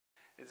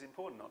it's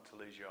important not to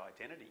lose your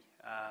identity,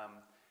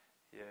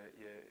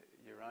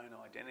 your own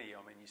identity.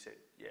 I mean, you said,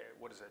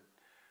 what is it?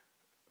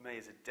 Me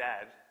as a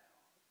dad,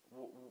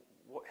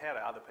 how do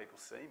other people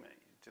see me?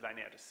 Do they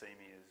now just see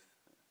me as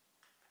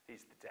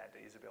he's the dad to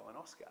Isabel and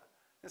Oscar?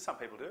 And some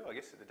people do, I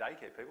guess, the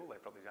daycare people.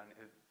 They probably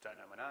don't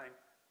know my name,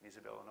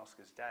 Isabel and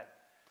Oscar's dad.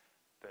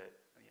 But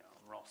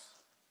I'm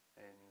Ross,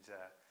 and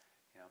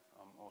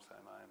I'm also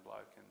my own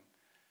bloke and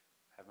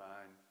have my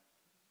own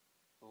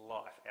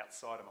life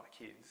outside of my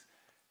kids.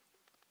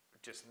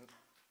 Just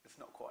it's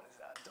not quite as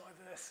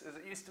diverse as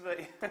it used to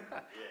be.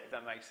 If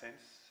that makes sense.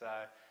 So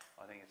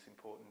I think it's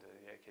important to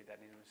keep that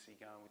intimacy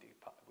going with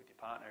your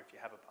partner if you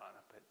have a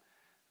partner, but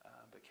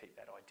keep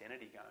that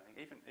identity going.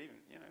 Even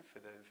for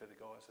the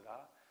guys that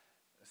are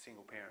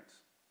single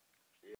parents,